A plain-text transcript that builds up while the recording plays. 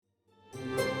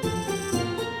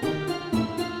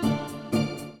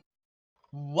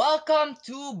Welcome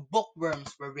to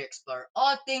Bookworms, where we explore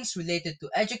all things related to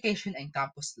education and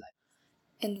campus life.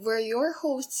 And we're your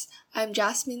hosts. I'm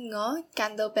Jasmine Ngo,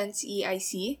 Candlepens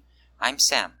EIC. I'm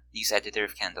Sam, news editor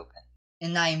of Candlepen.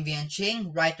 And I am Vian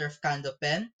Ching, writer of Candle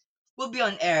Pen. We'll be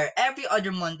on air every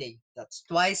other Monday. That's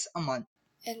twice a month.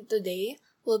 And today,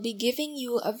 we'll be giving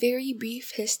you a very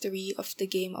brief history of the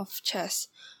game of chess.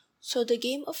 So, the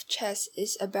game of chess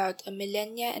is about a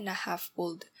millennia and a half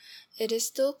old. It is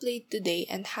still played today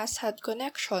and has had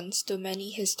connections to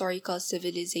many historical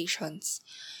civilizations.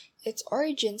 Its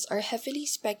origins are heavily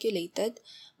speculated,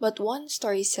 but one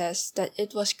story says that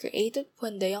it was created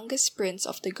when the youngest prince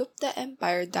of the Gupta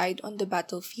Empire died on the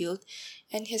battlefield,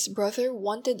 and his brother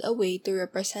wanted a way to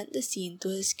represent the scene to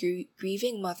his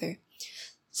grieving mother.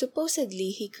 Supposedly,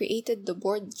 he created the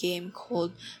board game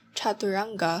called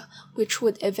Chaturanga, which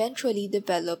would eventually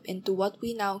develop into what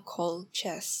we now call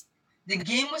chess. The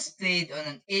game was played on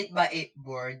an 8x8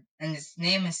 board, and its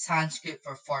name is Sanskrit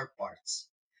for four parts.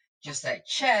 Just like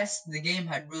chess, the game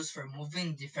had rules for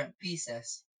moving different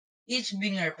pieces, each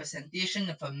being a representation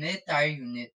of a military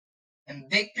unit, and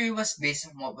victory was based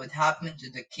on what would happen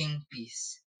to the king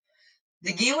piece.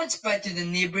 The game would spread to the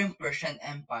neighboring Persian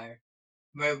Empire,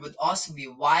 where it would also be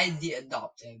widely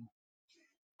adopted.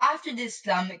 After the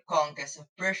Islamic conquest of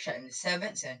Persia in the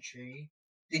 7th century,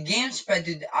 the game spread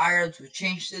to the Arabs who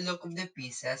changed the look of the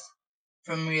pieces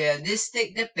from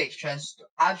realistic depictions to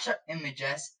abstract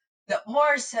images that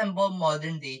more resemble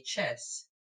modern-day chess.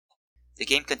 The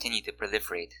game continued to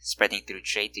proliferate, spreading through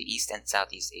trade to East and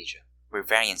Southeast Asia, where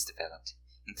variants developed,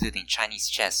 including Chinese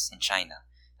chess in China,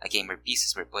 a game where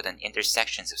pieces were put on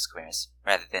intersections of squares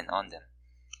rather than on them,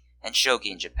 and shogi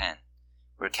in Japan,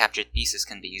 where captured pieces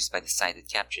can be used by the side that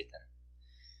captured them.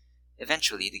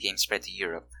 Eventually, the game spread to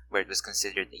Europe, where it was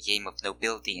considered a game of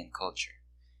nobility and culture,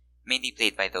 mainly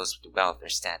played by those with wealth or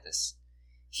status.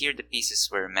 Here, the pieces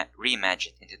were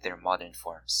reimagined into their modern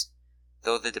forms.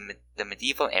 Though the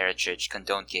medieval era church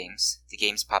condoned games, the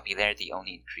game's popularity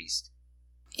only increased.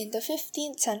 In the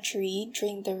 15th century,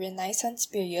 during the Renaissance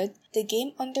period, the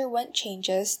game underwent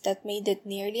changes that made it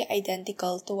nearly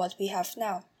identical to what we have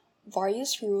now.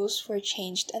 Various rules were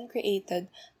changed and created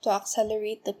to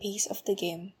accelerate the pace of the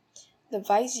game. The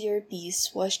vizier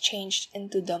piece was changed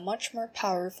into the much more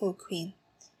powerful queen.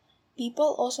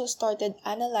 People also started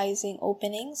analyzing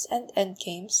openings and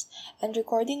endgames and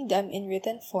recording them in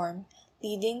written form,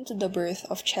 leading to the birth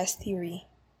of chess theory.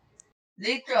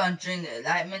 Later on during the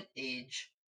Enlightenment age,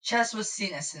 chess was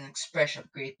seen as an expression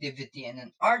of creativity and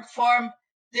an art form.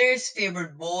 Players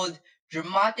favored bold,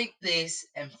 dramatic plays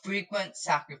and frequent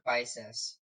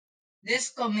sacrifices.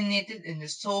 This culminated in the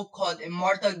so-called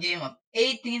Immortal Game of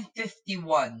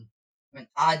 1851, when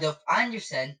Adolf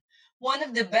Anderssen, one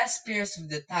of the best players of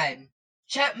the time,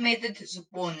 checkmated his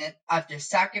opponent after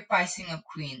sacrificing a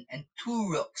queen and two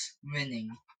rooks,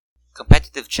 winning.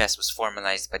 Competitive chess was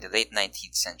formalized by the late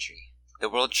 19th century. The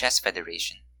World Chess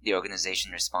Federation, the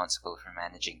organization responsible for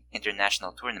managing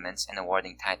international tournaments and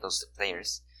awarding titles to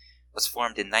players, was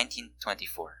formed in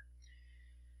 1924.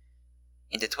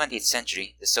 In the 20th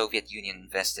century, the Soviet Union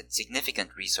invested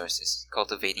significant resources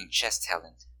cultivating chess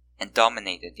talent and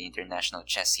dominated the international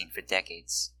chess scene for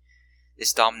decades.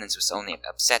 This dominance was only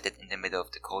upsetted in the middle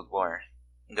of the Cold War,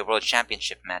 in the World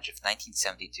Championship match of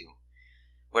 1972,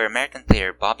 where American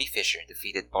player Bobby Fischer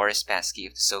defeated Boris Spassky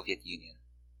of the Soviet Union.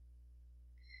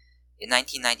 In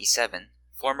 1997,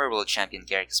 former world champion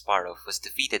Garry Kasparov was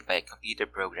defeated by a computer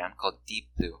program called Deep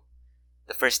Blue,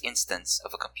 the first instance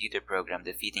of a computer program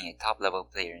defeating a top-level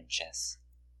player in chess.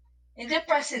 In the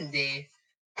present day,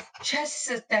 chess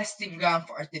is a testing ground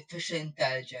for artificial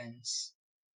intelligence.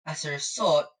 As a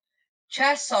result,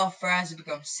 chess software has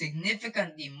become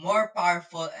significantly more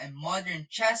powerful and modern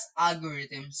chess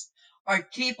algorithms are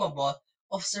capable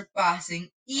of surpassing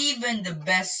even the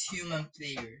best human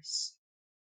players.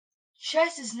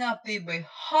 Chess is now played by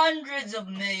hundreds of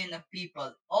millions of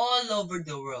people all over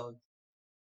the world.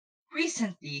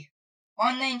 Recently,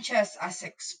 online chess has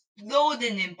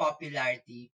exploded in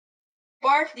popularity,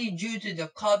 partly due to the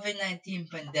COVID-19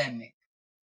 pandemic,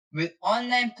 with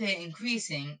online play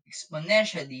increasing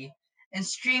exponentially and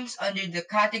streams under the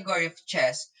category of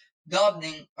chess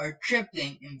doubling or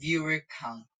tripling in viewer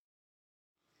count.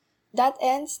 That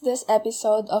ends this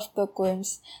episode of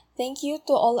Bookworms. Thank you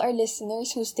to all our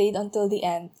listeners who stayed until the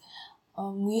end.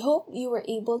 We hope you were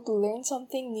able to learn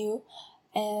something new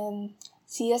and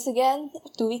see us again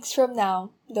 2 weeks from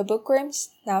now. The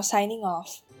Bookworms now signing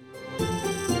off.